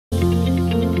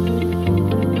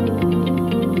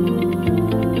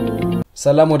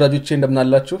ሰላም ወዳጆቼ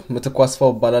እንደምናላችሁ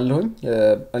ምትኳስፋው ባላለሁኝ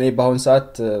እኔ በአሁን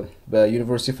ሰዓት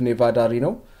በዩኒቨርሲቲ ኦፍ ኔቫዳ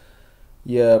ነው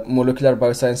የሞለኪውላር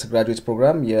ባዮሳይንስ ግራጁዌት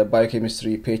ፕሮግራም የባዮኬሚስትሪ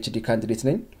ፒኤችዲ ካንዲዴት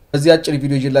ነኝ። በዚህ አጭር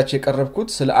ቪዲዮ ይዤላችሁ የቀረብኩት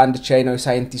ስለ አንድ ቻይናዊ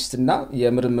ሳይንቲስት እና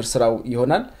የምርምር ስራው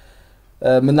ይሆናል።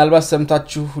 ምናልባት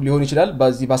ሰምታችሁ ሊሆን ይችላል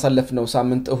በዚህ ባሳለፍነው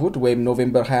ሳምንት እሁድ ወይም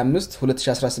ኖቬምበር 25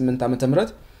 2018 ዓ.ም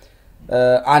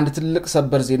አንድ ትልቅ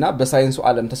ሰበር ዜና በሳይንሱ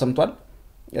ዓለም ተሰምቷል።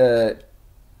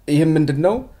 ይሄም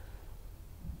ምንድነው?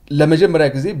 ለመጀመሪያ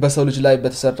ጊዜ በሰው ልጅ ላይ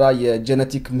በተሰራ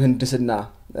የጀነተክ ምህንድስና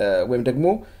ወይም ደግሞ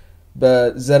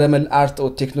በዘረመል አርትኦ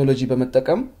ቴክኖሎጂ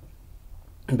በመጠቀም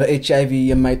በኤችአይቪ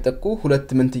የማይጠቁ ሁለት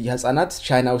መንትያ ህፃናት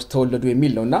ቻይና ውስጥ ተወለዱ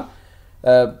የሚል ነውና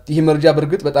ይህ መረጃ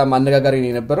በርግጥ በጣም አነጋጋሪ ነው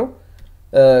የነበረው።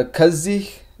 ከዚህ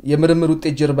የምርምር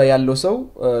ውጤት ጀርባ ያለው ሰው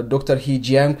ዶክተር ሂ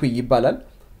ጂያንኩ ይባላል።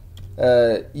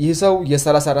 ይህ ሰው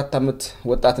የ34 ዓመት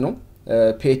ወጣት ነው።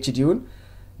 ፒኤችዲውን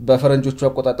በፈረንጆቹ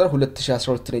አቆጣጠር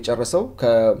 2012 ላይ ጨርሰው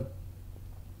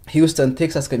ከሂውስተን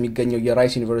ቴክሳስ ከሚገኘው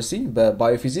የራይስ ዩኒቨርሲቲ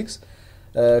በባዮፊዚክስ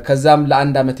ከዛም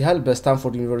ለአንድ አመት ያህል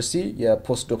በስታንፎርድ ዩኒቨርሲቲ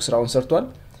የፖስት ዶክ ስራውን ሰርቷል።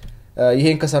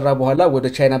 ይሄን ከሰራ በኋላ ወደ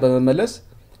ቻይና በመመለስ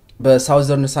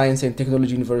በሳውዘርን ሳይንስ ኤንድ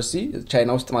ቴክኖሎጂ ዩኒቨርሲቲ ቻይና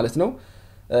ውስጥ ማለት ነው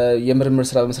የምርምር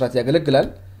ስራ በመስራት ያገለግላል።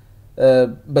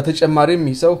 በተጨማሪም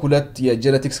ይህ ሰው ሁለት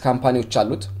የጀነቲክስ ካምፓኒዎች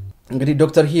አሉት። እንግዲህ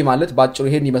ዶክተር ሂ ማለት ባጭሩ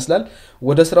ይሄን ይመስላል።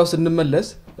 ወደ ስራው ስንመለስ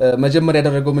መጀመሪያ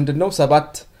ያደረገው ምንድነው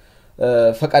 7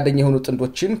 ፈቃደኛ የሆኑ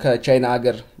ጥንዶችን ከቻይና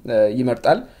ሀገር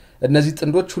ይመርጣል። እነዚህ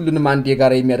ጥንዶች ሁሉንም አንድ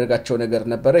የጋራ የሚያደርጋቸው ነገር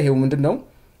ነበር። ይሄው ምንድነው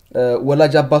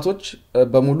ወላጅ አባቶች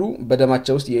በሙሉ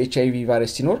በደማቸው ውስጥ የኤችአይቪ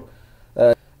ቫይረስ ሲኖር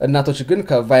እናቶች ግን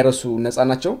ከቫይረሱ ነፃ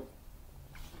ናቸው።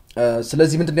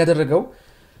 ስለዚህ ምንድነው ያደረገው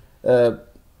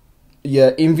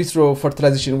የኢንቪትሮ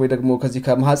ፈርቲላይዜሽን ወይ ደግሞ ከዚህ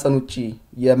ከማህፀን ውጪ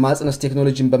የማጽነስ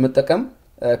ቴክኖሎጂን በመጠቀም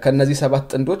ከነዚህ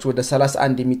 7 ጥንዶች ወደ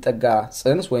 31 የሚጠጋ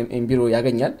ጽንስ ወይም ኤምብሪዮ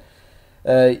ያገኛል።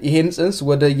 ይሄን ጽንስ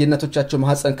ወደ የእናቶቻቸው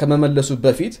ማህፀን ከመመለሱ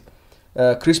በፊት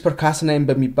ክሪስፐር ካስ9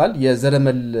 በሚባል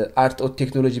የዘረመል አርትኦ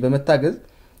ቴክኖሎጂ በመታገዝ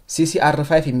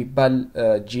CCR5 የሚባል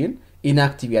ጂን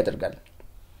ኢንአክቲቭ ያደርጋል።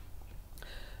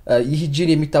 ይህ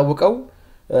ጂን የሚታወቀው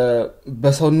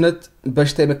በሰውነት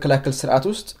በሽታ የመከላከል ስርዓት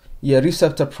ውስጥ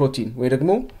የሪሴፕተር ፕሮቲን ወይ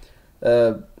ደግሞ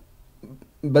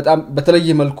በጣም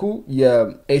በተለየ መልኩ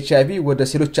የኤችአይቪ ወደ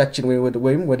ሴሎቻችን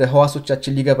ወይም ወደ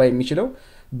ህዋሶቻችን ሊገባ የሚችለው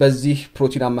በዚህ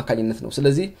ፕሮቲን አማካኝነት ነው።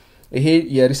 ስለዚህ ይሄ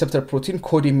የሪሴፕተር ፕሮቲን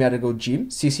ኮድ የሚያደርገው ጂን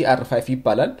CCR5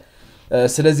 ይባላል።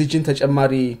 ስለዚህ ጂን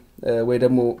ተጨማሪ ወይ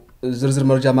ደግሞ ዝርዝር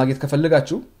መረጃ ማግኘት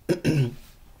ከፈለጋችሁ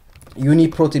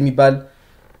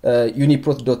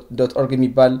uniprot.org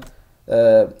የሚባል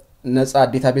ነፃ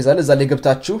ዴታቤዝ አለ። እዛ ላይ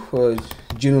ገብታችሁ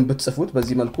ጂኑን ብትጽፉት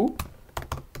በዚህ መልኩ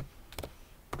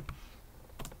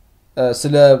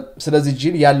ስለዚህ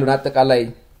ጂን ያለውን አጠቃላይ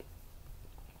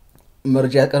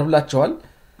መረጃ ያቀርብላችኋል።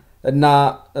 እና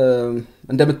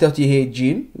እንደምታዩት ይሄ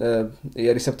ጂን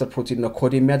የሪሴፕተር ፕሮቲን ነው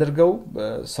ኮድ የሚያደርገው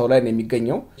ሰው ላይ ነው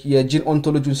የሚገኘው። የጂን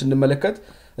ኦንቶሎጂውን ስንመለከት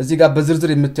እዚህ ጋር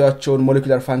በዝርዝር የምታዩቸው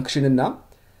ሞለኪውላር ፋንክሽን እና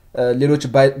ሌሎች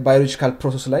ባዮሎጂካል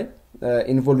ፕሮሰስ ላይ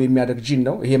ኢንቮልቭ የሚያደርግ ጂን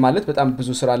ነው። ይሄ ማለት በጣም ብዙ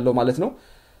ስራ አለው ማለት ነው።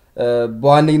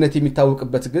 በዋነኝነት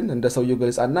የሚታወቅበት ግን እንደ ሰውየው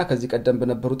ገለጻና ከዚህ ቀደም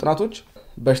በነበሩ ጥናቶች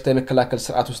በሽታ የመከላከል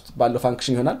ስርዓት ውስጥ ባለው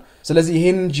ፋንክሽን ይሆናል። ስለዚህ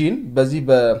ይሄን ጂን በዚህ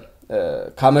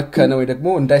ካመከነ ወይ ደግሞ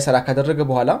እንዳይሰራ ካደረገ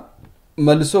በኋላ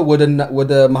መልሶ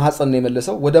ወደ ማህፀን ነው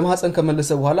የመለሰው። ወደ ማህፀን ከመለሰ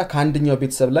በኋላ ከአንደኛው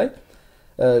ቤተሰብ ላይ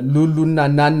ሉሉና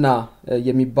ናና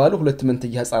የሚባሉ ሁለት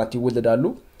መንትያ ህፃናት ይወለዳሉ።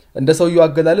 እንደ ሰውየው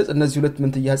አገላለጽ እነዚህ ሁለት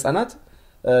መንትያ ህፃናት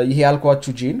ይሄ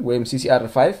ያልኳችሁ ጂን ወይም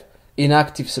CCR5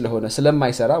 ኢንአክቲቭ ስለሆነ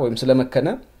ስለማይሰራ ወይም ስለመከነ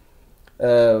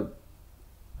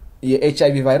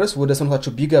የኤችአይቪ ቫይረስ ወደ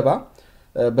ሰውነታቸው ቢገባ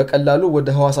በቀላሉ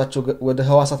ወደ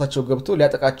ህዋሳታቸው ገብቶ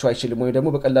ሊያጠቃቸው አይችልም ወይ ደግሞ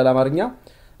በቀላል አማርኛ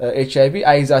ኤችአይቪ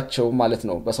አይዛቸው ማለት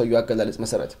ነው በሰውየው አገላለጽ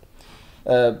መሰረት።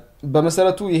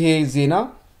 በመሰረቱ ይሄ ዜና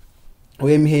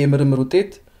ወይም ይሄ የምርምር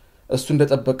ውጤት እሱ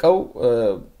እንደተጠበቀው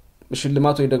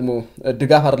ሽልማት ወይ ደግሞ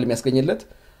ድጋፍ አይደለም የሚያስገኝለት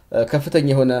ከፍተኛ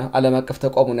የሆነ ዓለም አቀፍ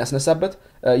ተቃውሞን ያስነሳበት።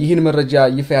 ይህን መረጃ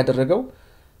ይፋ ያደረገው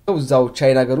እዛው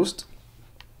ቻይና ሀገር ውስጥ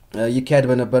ይካሄድ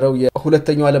በነበረው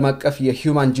የሁለተኛው ዓለም አቀፍ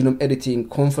የሂውማን ጂኖም ኤዲቲንግ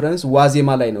ኮንፈረንስ ዋዜማ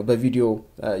ላይ ነው በቪዲዮ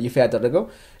ይፋ ያደረገው።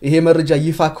 ይሄ መረጃ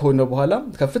ይፋ ከሆነ በኋላ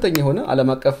ከፍተኛ የሆነ ዓለም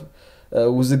አቀፍ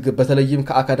ውዝግብ በተለይም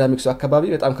ከአካዳሚክሱ አካባቢ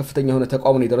በጣም ከፍተኛ የሆነ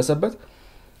ተቃውሞ ነው የደረሰበት።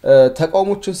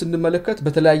 ተቃውሞችን ስንመለከት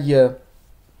በተለያየ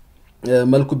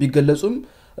መልኩ ቢገለጹም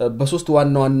በሶስት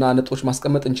ዋና ነጥቦች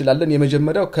ማስቀመጥ እንችላለን።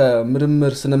 የመጀመሪያው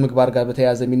ከምርምር ስነ ምግባር ጋር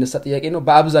በተያያዘ የሚነሳ ጥያቄ ነው።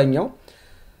 በአብዛኛው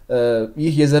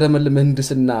ይህ የዘረመል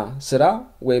ምህንድስና ስራ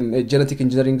ወይም ጀነቲክ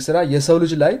ኢንጂነሪንግ ስራ የሰው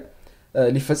ልጅ ላይ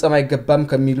ሊፈጸም አይገባም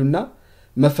ከሚሉና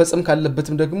መፈጸም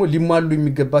ካለበትም ደግሞ ሊሟሉ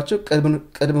የሚገባቸው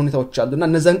ቅድመ ሁኔታዎች አሉና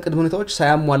እነዛን ቅድመ ሁኔታዎች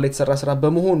ሳያሟላ የተሰራ ስራ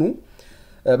በመሆኑ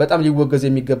በጣም ሊወገዝ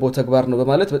የሚገባው ተግባር ነው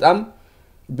በማለት በጣም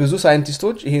ብዙ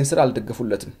ሳይንቲስቶች ይሄን ስራ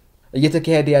አልደገፉለትም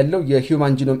እየተካሄደ ያለው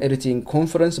የሂዩማን ጂኖም ኤዲቲንግ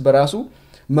ኮንፈረንስ በራሱ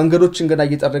መንገዶችን ገና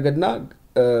እየጠረገና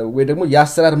ወይ ደግሞ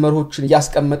የአሰራር መርሆችን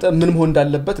ያስቀመጠ ምን መሆን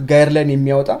እንዳለበት ጋይድላይን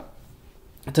የሚያወጣ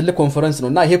ትልቅ ኮንፈረንስ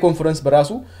ነውና ይሄ ኮንፈረንስ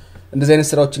በራሱ እንደዚህ አይነት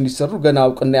ስራዎች እንዲሰሩ ገና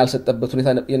አውቅና ያልሰጠበት ሁኔታ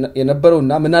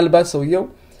የነበረውና ምናልባት ሰውየው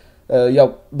ያው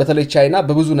በተለይ ቻይና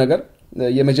በብዙ ነገር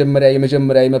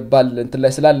የመጀመሪያ የመባል እንትን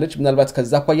ላይ ስላለች ምናልባት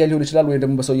ከዛ አኳያ ሊሆን ይችላል ወይ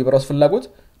ደግሞ በሰውየው በራሱ ፍላጎት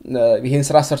ይሄን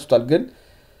ስራ ሰርቷል ግን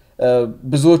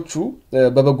ብዙዎቹ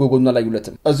በበጎ ጎኑ ላይ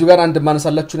ይውለትም እዚሁ ጋር አንድ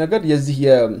ማነሳላችሁ ነገር የዚህ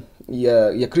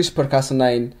የክሪስፐር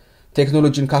ካስ9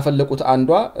 ቴክኖሎጂን ካፈለቁት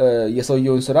አንዷ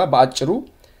የሰውየውን ስራ በአጭሩ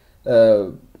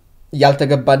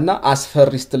ያልተገባና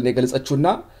አስፈሪ ስትል ነው የገለጸችውና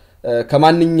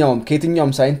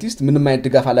ከየትኛውም ሳይንቲስት ምንም አይነት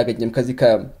ድጋፍ አላገኘም ከዚህ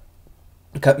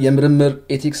የምርምር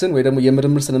ኤቲክስን ወይ ደግሞ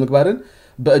የምርምር ስነ ምግባርን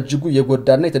በእጅጉ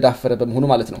የጎዳና የተዳፈረ በመሆኑ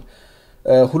ማለት ነው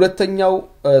ሁለተኛው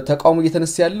ተቃውሞ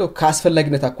እየተነሳ ያለው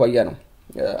ከአስፈላጊነት አኳያ ነው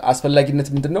አስፈላጊነት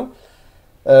ምንድነው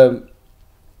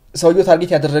ሰውየው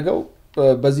ታርጌት ያደረገው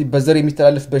በዚህ በዘር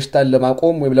የሚተላለፍ በሽታን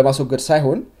ለማቆም ወይም ለማስወገድ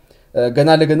ሳይሆን ገና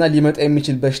ለገና ሊመጣ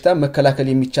የሚችል በሽታ መከላከል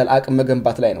የሚቻል አቅም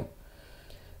መገንባት ላይ ነው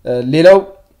ሌላው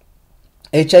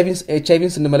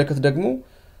ኤችአይቪን ስንመለከት ደግሞ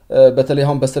በተለይ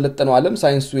አሁን በሰለጠነው ዓለም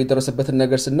ሳይንሱ የደረሰበትን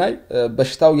ነገር ስናይ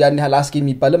በሽታው ያን ያህል አስጊ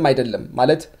የሚባልም አይደለም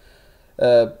ማለት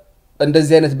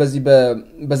እንደዚህ አይነት በዚህ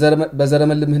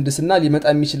በዘረመል ምህንድስና ሊመጣ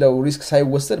የሚችለው ሪስክ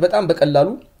ሳይወሰድ በጣም በቀላሉ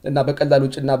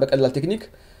ጭና በቀላል ቴክኒክ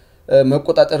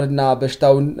መቆጣጠርና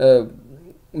በሽታውን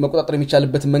መቆጣጠር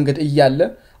የሚቻልበት መንገድ እያለ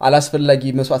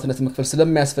አላስፈላጊ መስዋዕትነት መክፈል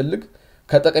ስለማያስፈልግ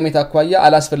ከጠቀሜታ አኳያ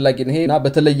አላስፈላጊ ነው ይሄና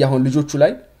በተለይ አሁን ልጆቹ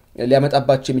ላይ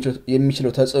ሊያመጣባቸው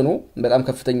የሚችለው ተጽዕኖ በጣም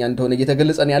ከፍተኛ እንደሆነ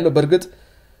እየተገለጸ ነው ያለው በርግጥ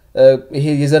ይሄ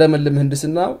የዘረመል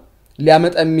ምህንድስና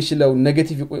ሊያመጣ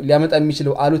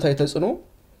የሚችለው አሉታዊ ተጽዕኖ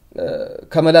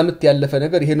ከመላምት ያለፈ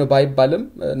ነገር ይሄ ነው ባይባልም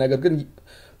ነገር ግን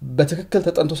በትክክል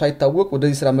ተጠንቶ ሳይታወቅ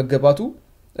ወደዚህ ስራ መገባቱ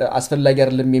አስፈላጊ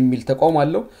አይደለም የሚል ተቃውሞ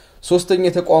አለው ሶስተኛ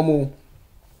የተቃውሞ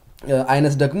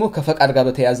አይነት ደግሞ ከፈቃድ ጋር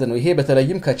በተያያዘ ነው ይሄ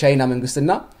በተለይም ከቻይና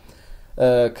መንግስትና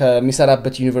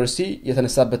ከሚሰራበት ዩኒቨርሲቲ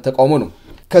የተነሳበት ተቃውሞ ነው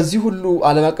ከዚህ ሁሉ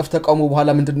ዓለም አቀፍ ተቃውሞ በኋላ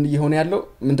ምንድነው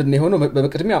የሆነው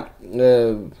በመቅድሚያ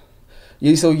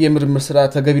የሰው የምርምር ስራ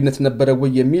ተገቢነት ነበረ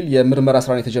ወይ የሚል የምርመራ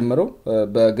ስራ ነው የተጀመረው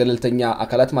በገለልተኛ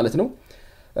አካላት ማለት ነው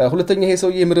ሁለተኛ ይሄ ሰው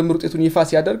የምርምር ውጤቱን ይፋ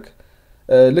ሲያደርግ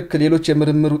ልክ ሌሎች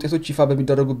የምርምር ውጤቶች ይፋ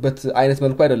በሚደረጉበት አይነት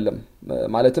መልኩ አይደለም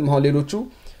ማለትም አሁን ሌሎቹ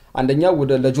አንደኛው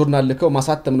ወደ ለጆርናል ልከው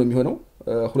ማሳተም ነው የሚሆነው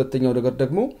ሁለተኛው ነገር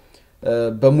ደግሞ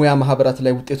በሙያ ማህበራት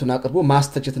ላይ ውጤቱን አቅርቦ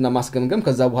ማስተቸትና ማስገምገም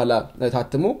ከዛ በኋላ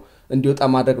ታትሞ እንዲወጣ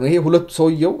ማድረግ ነው ይሄ ሁለት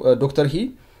ሰውየው ዶክተር ሂ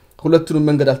ሁለቱንም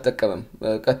መንገድ አልተጠቀመም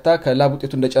ቀጥታ ከላብ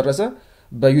ውጤቱ እንደጨረሰ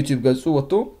በዩቲዩብ ገጹ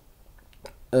ወጥቶ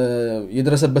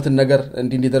የደረሰበትን ነገር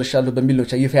እንዲደርሻለሁ በሚል ነው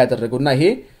ይፋ ያደረገውና ይሄ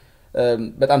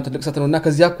በጣም ትልቅ ሰት ነውና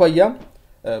ከዚያ አኳያ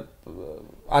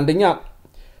አንደኛ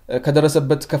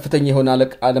ከደረሰበት ከፍተኛ የሆነ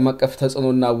ዓለም አቀፍ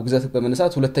ተጽዕኖና ውግዘት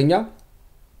በመነሳት ሁለተኛ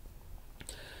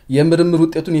የምርምር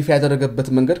ውጤቱን ይፋ ያደረገበት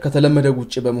መንገድ ከተለመደው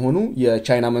ውጪ በመሆኑ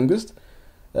የቻይና መንግስት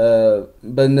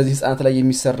በእነዚህ ህፃናት ላይ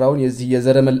የሚሰራውን የዚህ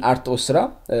የዘረመል አርትኦ ስራ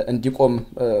እንዲቆም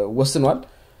ወስኗል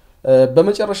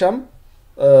በመጨረሻም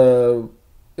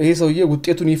ይሄ ሰውዬ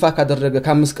ውጤቱን ይፋ ካደረገ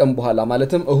ከ5 ቀን በኋላ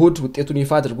ማለትም እሁድ ውጤቱን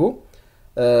ይፋ አድርጎ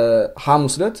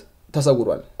ሐሙስ ዕለት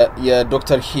ተሰውሯል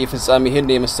የዶክተር ሂ ፍጻሜ ይሄን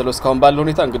የመሰለው እስካሁን ባለው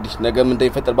ሁኔታ እንግዲህ ነገም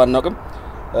እንደይፈጠር ባናውቅም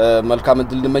መልካም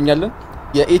እድል እንመኛለን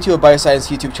የኢትዮ ባዮሳይንስ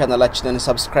ዩቲዩብ ቻናላችንን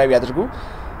ሰብስክራይብ ያድርጉ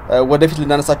ወደፊት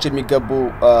ልናነሳቸው የሚገቡ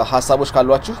ሐሳቦች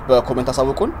ካሏችሁ በኮሜንት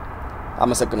አሳውቁን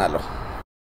አመሰግናለሁ